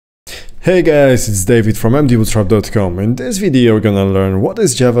Hey guys, it's David from Bootstrap.com. In this video we're gonna learn what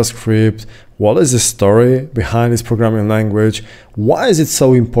is JavaScript, what is the story behind this programming language, why is it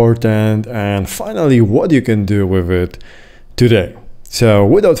so important, and finally what you can do with it today. So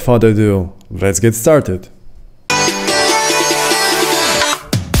without further ado, let's get started.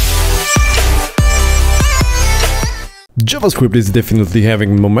 JavaScript is definitely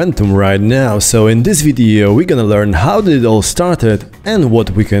having momentum right now, so in this video we're gonna learn how did it all started and what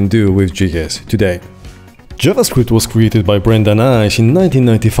we can do with JS today. JavaScript was created by Brendan Eich in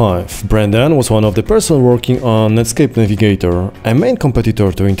 1995. Brendan was one of the persons working on Netscape Navigator, a main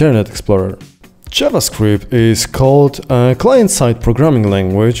competitor to Internet Explorer. JavaScript is called a client-side programming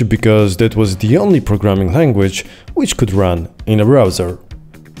language because that was the only programming language which could run in a browser.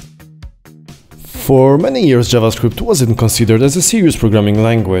 For many years JavaScript wasn't considered as a serious programming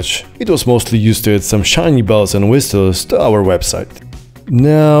language. It was mostly used to add some shiny bells and whistles to our website.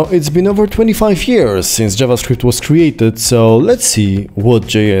 Now it's been over 25 years since JavaScript was created, so let's see what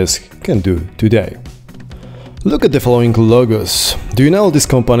JS can do today. Look at the following logos. Do you know these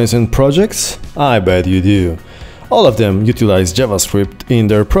companies and projects? I bet you do. All of them utilize JavaScript in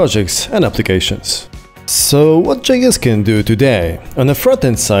their projects and applications. So what JS can do today? On the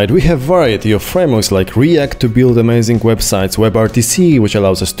front-end side we have variety of frameworks like React to build amazing websites, WebRTC which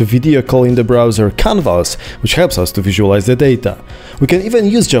allows us to video call in the browser, Canvas which helps us to visualize the data. We can even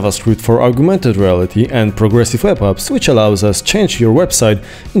use JavaScript for augmented reality and progressive web apps which allows us to change your website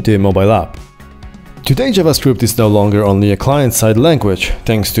into a mobile app. Today JavaScript is no longer only a client-side language.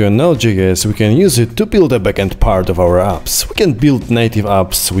 Thanks to a Node.js we can use it to build a backend part of our apps. We can build native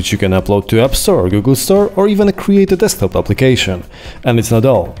apps which you can upload to App Store or Google Store or even create a desktop application. And it's not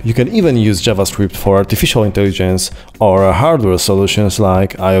all. You can even use JavaScript for artificial intelligence or hardware solutions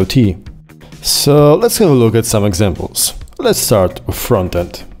like IoT. So let's have a look at some examples. Let's start with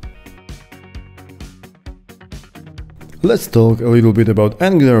front-end. Let's talk a little bit about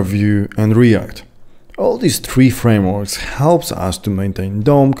Angular, Vue and React. All these three frameworks helps us to maintain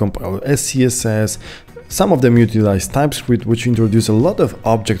DOM, compile SCSS. Some of them utilize TypeScript, which introduce a lot of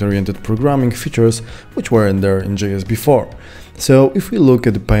object-oriented programming features which weren't there in JS before. So if we look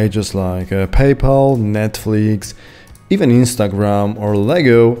at pages like PayPal, Netflix, even Instagram or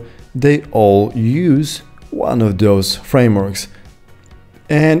Lego, they all use one of those frameworks.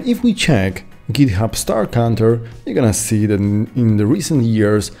 And if we check GitHub star counter, you're gonna see that in the recent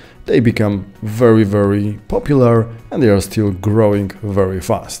years they become very popular and they are still growing very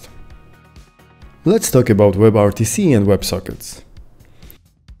fast. Let's talk about WebRTC and WebSockets.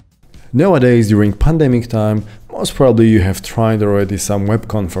 Nowadays, during pandemic time, most probably you have tried already some web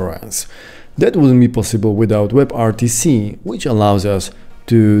conference. That wouldn't be possible without WebRTC, which allows us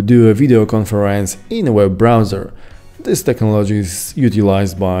to do a video conference in a web browser. This technology is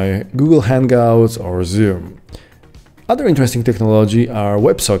utilized by Google Hangouts or Zoom. Other interesting technology are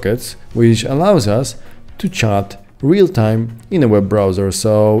WebSockets, which allows us to chat real-time in a web browser.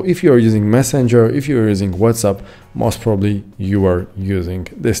 So if you are using Messenger, if you are using WhatsApp, most probably you are using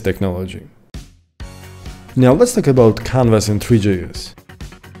this technology. Now let's talk about Canvas and three.js.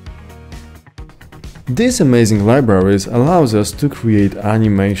 These amazing libraries allows us to create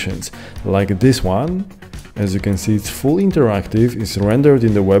animations like this one. As you can see, it's fully interactive, it's rendered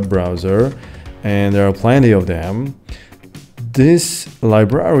in the web browser, and there are plenty of them. This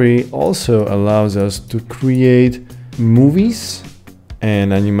library also allows us to create movies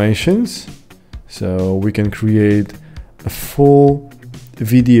and animations. So we can create a full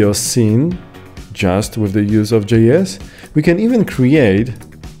video scene just with the use of JS. We can even create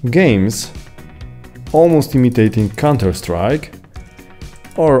games almost imitating Counter-Strike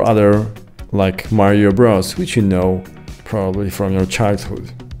or other like Mario Bros, which you know probably from your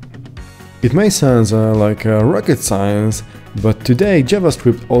childhood. It may sound like rocket science, but today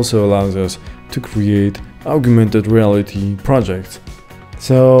JavaScript also allows us to create augmented reality projects.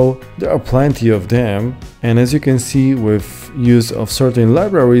 So there are plenty of them, and as you can see, with use of certain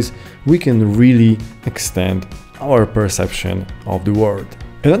libraries we can really extend our perception of the world.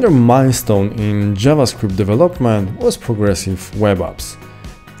 Another milestone in JavaScript development was progressive web apps.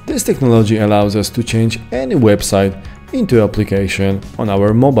 This technology allows us to change any website into application on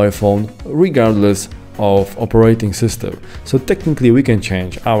our mobile phone regardless of operating system. So technically we can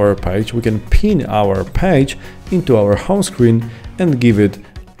change our page, we can pin our page into our home screen and give it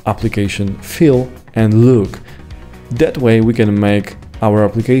application feel and look. That way we can make our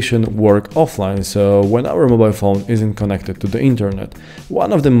application work offline, so when our mobile phone isn't connected to the internet.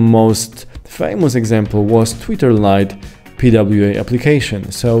 One of the most famous example was Twitter Lite PWA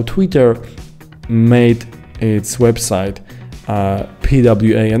application. So Twitter made its website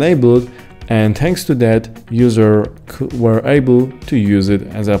PWA enabled, and thanks to that, users were able to use it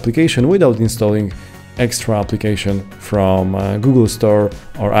as an application without installing extra application from Google Store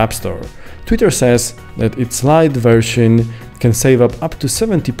or App Store. Twitter says that its light version can save up to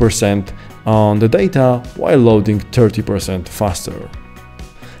 70% on the data while loading 30% faster.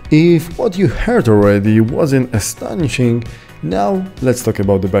 If what you heard already wasn't astonishing, now let's talk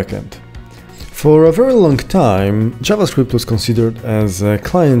about the backend. For a very long time, JavaScript was considered as a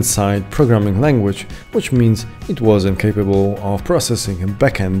client-side programming language, which means it wasn't capable of processing a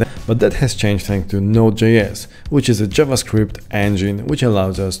backend, but that has changed thanks to Node.js, which is a JavaScript engine which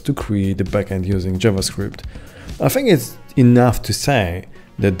allows us to create a backend using JavaScript. I think it's enough to say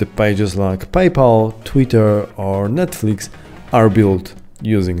that the pages like PayPal, Twitter or Netflix are built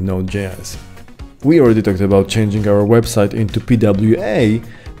using Node.js. We already talked about changing our website into PWA,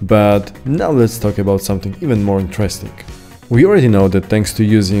 but now let's talk about something even more interesting. We already know that thanks to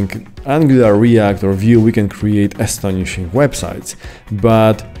using Angular, React or Vue we can create astonishing websites,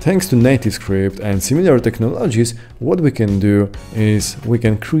 but thanks to NativeScript and similar technologies, what we can do is we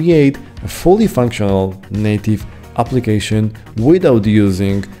can create a fully functional native application without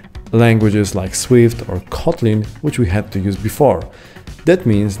using languages like Swift or Kotlin, which we had to use before. That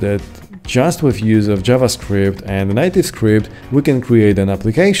means that just with use of JavaScript and NativeScript, we can create an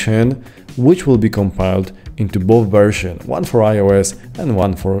application which will be compiled into both versions, one for iOS and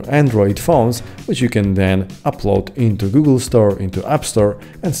one for Android phones, which you can then upload into Google Store, into App Store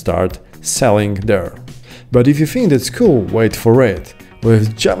and start selling there. But if you think that's cool, wait for it.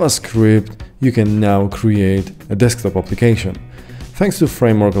 With JavaScript, you can now create a desktop application. Thanks to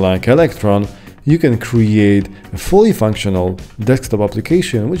framework like Electron, you can create a fully functional desktop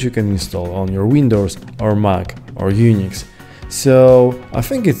application which you can install on your Windows or Mac or Unix. So I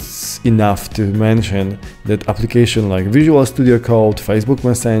think it's enough to mention that applications like Visual Studio Code, Facebook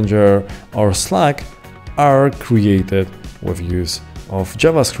Messenger or Slack are created with use of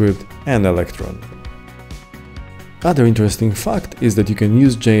JavaScript and Electron. Other interesting fact is that you can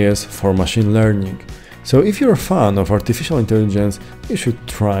use JS for machine learning. So if you're a fan of artificial intelligence, you should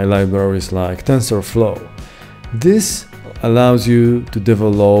try libraries like TensorFlow. This allows you to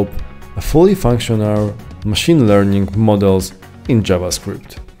develop a fully functional machine learning models in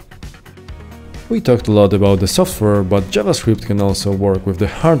JavaScript. We talked a lot about the software, but JavaScript can also work with the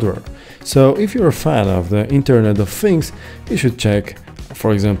hardware. So if you're a fan of the Internet of Things, you should check,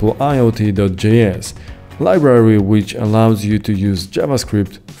 for example, IoT.js, library which allows you to use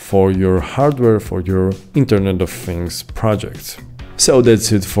JavaScript for your hardware, for your Internet of Things projects. So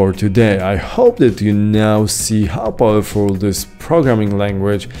that's it for today. I hope that you now see how powerful this programming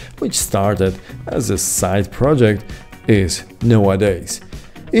language, which started as a side project, is nowadays.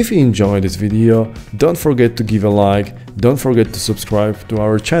 If you enjoyed this video, don't forget to give a like, don't forget to subscribe to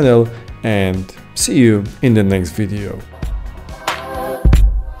our channel, and see you in the next video.